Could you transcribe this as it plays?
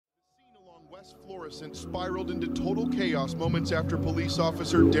West Florissant spiraled into total chaos moments after police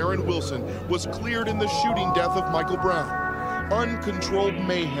officer Darren Wilson was cleared in the shooting death of Michael Brown. Uncontrolled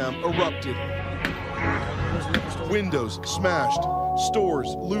mayhem erupted. Windows smashed,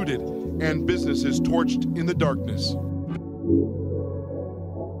 stores looted, and businesses torched in the darkness.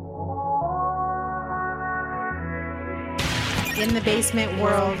 In the Basement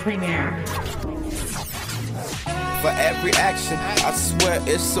world premiere. For every action, I swear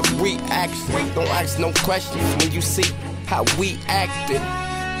it's a reaction. Don't ask no questions when you see how we acted.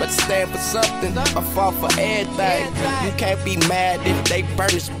 But stand for something, I fall for everything. You can't be mad if they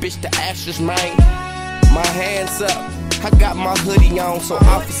burn this bitch to ashes, man. My hands up, I got my hoodie on, so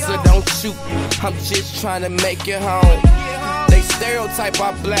officer don't shoot. I'm just trying to make it home. They stereotype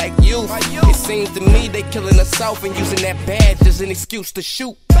our black youth. It seems to me they killing us off and using that badge as an excuse to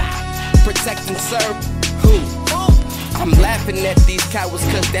shoot. Protect and serve, who? I'm laughing at these cowards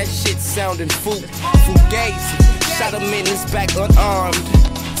cause that shit sounding fugazi. Shot him in his back unarmed.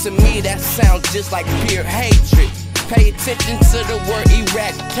 To me that sounds just like pure hatred. Pay attention to the word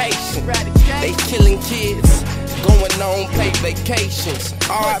eradication. They killing kids, going on paid vacations.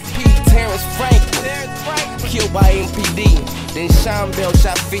 R.I.P. Terrence Franklin, killed by MPD. Then Sean Bell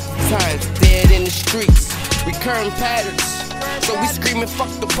shot 50 times, dead in the streets. Recurring patterns, so we screaming fuck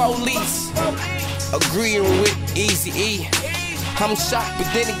the police. Agreeing with Easy-E. I'm shocked,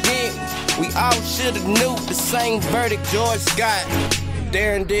 but then again, we all should've knew the same verdict George Scott.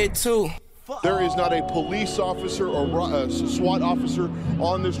 Darren did too. There is not a police officer or a SWAT officer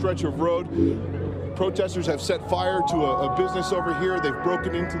on this stretch of road. Protesters have set fire to a business over here. They've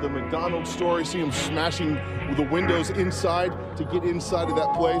broken into the McDonald's store. You see them smashing the windows inside to get inside of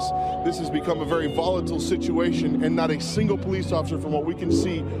that place. This has become a very volatile situation, and not a single police officer from what we can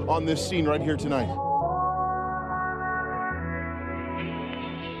see on this scene right here tonight.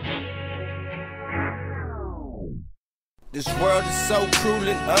 This world is so cruel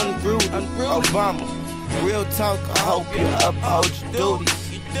and unruly. Obama, real talk, I hope you uphold your duties.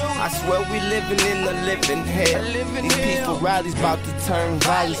 I swear we living in a living hell. These peaceful rallies about to turn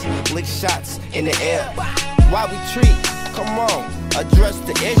violence, lick shots in the air. Why we treat? Come on, address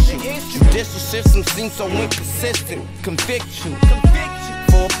the issue. Judicial system seems so inconsistent. Conviction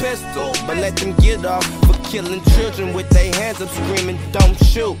for a pistol, but let them get off for killing children with their hands up screaming, don't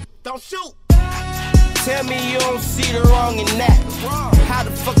shoot. Don't shoot. Tell me you don't see the wrong in that. How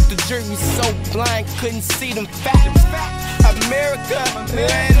the fuck the jury so blind couldn't see them facts? America,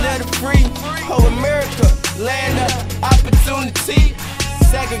 land of the free. Oh, America, land of opportunity.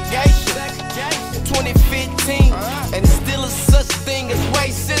 Segregation, 2015, and still a such thing as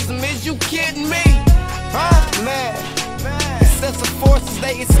racism. Is you kidding me? Huh, man? Excessive forces,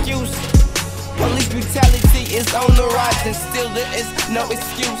 they excuse. Police brutality is on the rise, and still there is no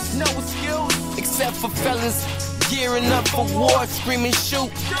excuse. No excuse. Except for felons gearing up for war, screaming shoot.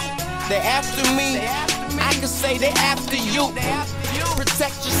 They after me, I can say they after you.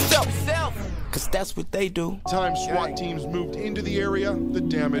 Protect yourself, cause that's what they do. Time SWAT teams moved into the area, the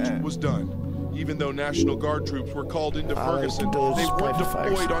damage was done. Even though National Guard troops were called into Ferguson, they weren't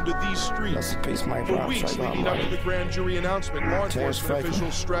deployed onto these streets. For weeks leading up to the grand jury announcement, law enforcement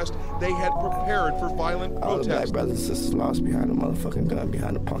officials stressed they had prepared for violent protests. All the black brothers and sisters lost behind the motherfucking gun,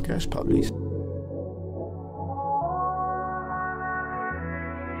 behind the punk ass police.